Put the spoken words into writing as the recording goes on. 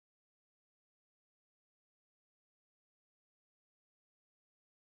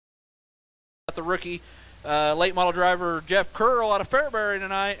The rookie late model driver Jeff Curl out of Fairbury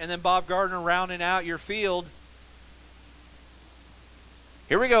tonight, and then Bob Gardner rounding out your field.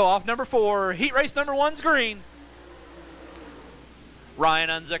 Here we go, off number 4. Heat race number 1's green. Ryan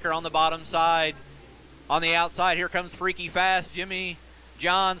Unzicker on the bottom side. On the outside, here comes Freaky Fast. Jimmy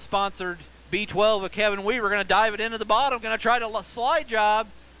John sponsored B12 of Kevin Weaver. Going to dive it into the bottom. Going to try to slide job.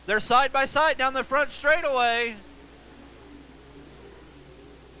 They're side by side down the front straightaway.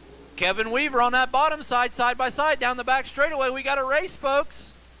 Kevin Weaver on that bottom side, side by side, down the back straightaway. We got a race,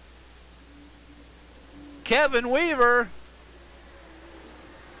 folks. Kevin Weaver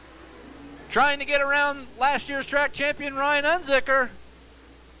trying to get around last year's track champion Ryan Unzicker.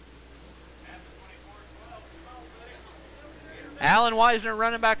 Alan Weisner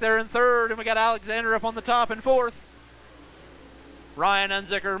running back there in 3rd, and we got Alexander up on the top in 4th. Ryan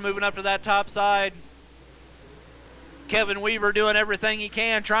Unzicker moving up to that top side. Kevin Weaver doing everything he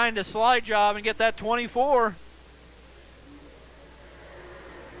can, trying to slide job and get that 24.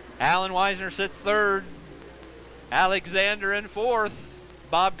 Alan Weisner sits 3rd. Alexander in 4th.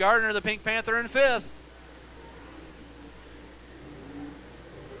 Bob Gardner, the Pink Panther, in 5th.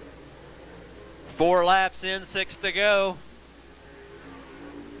 4 laps in, 6 to go.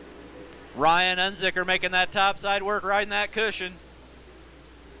 Ryan Unzicker making that top side work, riding that cushion.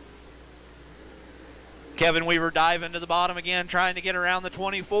 Kevin Weaver diving to the bottom again, trying to get around the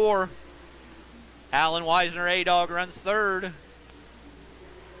 24. Alan Weisner, A-Dog, runs 3rd.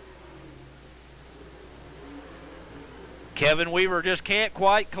 Kevin Weaver just can't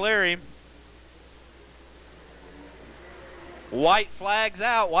quite clear him. White flags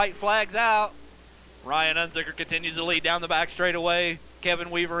out, white flags out. Ryan Unzicker continues to lead down the back straightaway.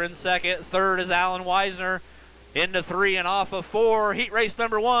 Kevin Weaver in 2nd. 3rd is Alan Weisner. Into 3 and off of 4. Heat race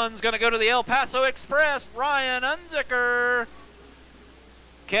number 1's going to go to the El Paso Express. Ryan Unzicker.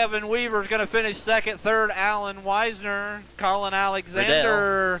 Kevin Weaver's going to finish 2nd. 3rd, Alan Weisner. Colin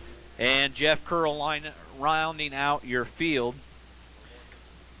Alexander. And Jeff Curl rounding out your field.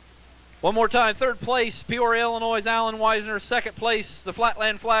 One more time. 3rd place, Peoria, Illinois, Alan Weisner. 2nd place, the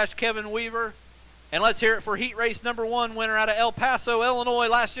Flatland Flash, Kevin Weaver. And let's hear it for heat race number 1 winner out of El Paso, Illinois,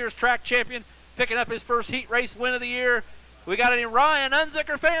 last year's track champion, picking up his first heat race win of the year. We got any Ryan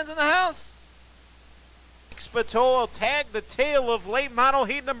Unzicker fans in the house? Spatola tagged the tail of late model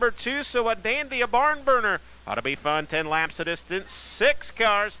heat number 2, so a dandy, a barn burner. Ought to be fun. 10 laps of distance, 6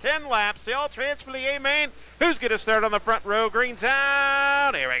 cars, 10 laps. They all transfer to the A main. Who's going to start on the front row? Green's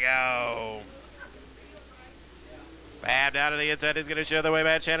out. Here we go. Bab down to the inside. He's going to show the way.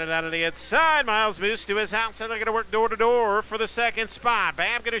 Matt Shannon down to the inside. Miles Moose to his house. They're going to work door to door for the 2nd spot.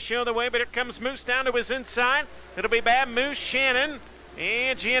 Bab going to show the way, but here comes Moose down to his inside. It'll be Bab, Moose, Shannon,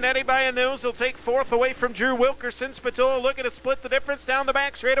 and Gianetti by a nose. He'll take 4th away from Drew Wilkerson. Spatola looking to split the difference down the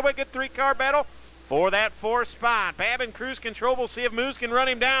back straightaway. Good 3-car battle for that 4th spot. Bab in cruise control. We'll see if Moose can run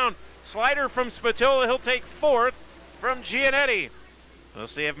him down. Slider from Spatola. He'll take 4th from Gianetti. We'll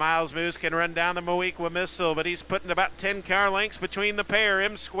see if Miles Moose can run down the Moequa Missile, but he's putting about 10 car lengths between the pair,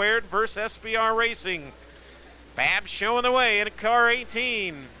 M Squared versus SBR Racing. Bab showing the way in car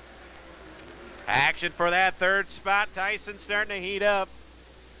 18. Action for that 3rd spot. Tyson starting to heat up.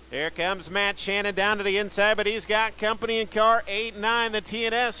 Here comes Matt Shannon down to the inside, but he's got company in car 8-9, the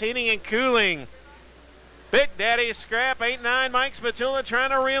TNS heating and cooling. Big Daddy Scrap, 8-9, Mike Spatola trying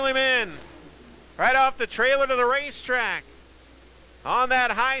to reel him in. Right off the trailer to the racetrack. On that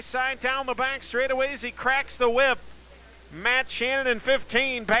high side down the back straightaways, he cracks the whip. Matt Shannon in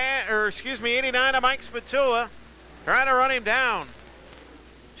 15, 89 of Mike Spatola, trying to run him down.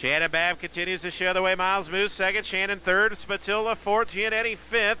 Shannon Bab continues to show the way. Miles Moose 2nd, Shannon 3rd, Spatola 4th, Gianetti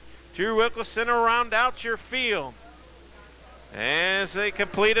 5th. Drew Wilkerson will round out your field. As they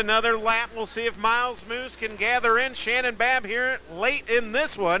complete another lap, we'll see if Miles Moose can gather in. Shannon Bab here late in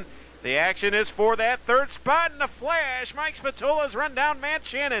this one. The action is for that 3rd spot in a flash. Mike Spatola's run down Matt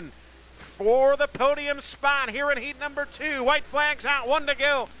Shannon for the podium spot here in heat number 2. White flags out, 1 to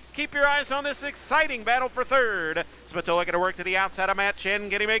go. Keep your eyes on this exciting battle for 3rd. Spatola going to work to the outside of Matt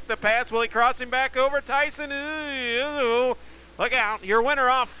Shannon. Can he make the pass? Will he cross him back over? Tyson, ooh, look out. Your winner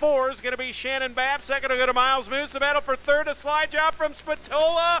off 4 is going to be Shannon Bab. 2nd will go to Miles Moose. The battle for 3rd, a slide job from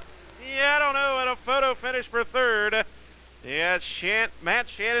Spatola. Yeah, I don't know. And a photo finish for 3rd. Yeah, it's Matt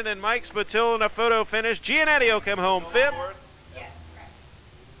Shannon and Mike Spatola in a photo finish. Gianetti will come home 5th.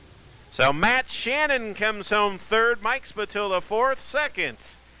 So Matt Shannon comes home 3rd. Mike Spatola 4th. 2nd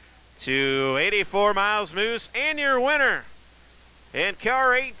to 84 Miles Moose. And your winner in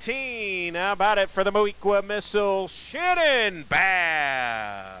car 18. How about it for the Moequa Missile, Shannon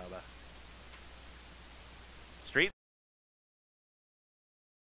Bab.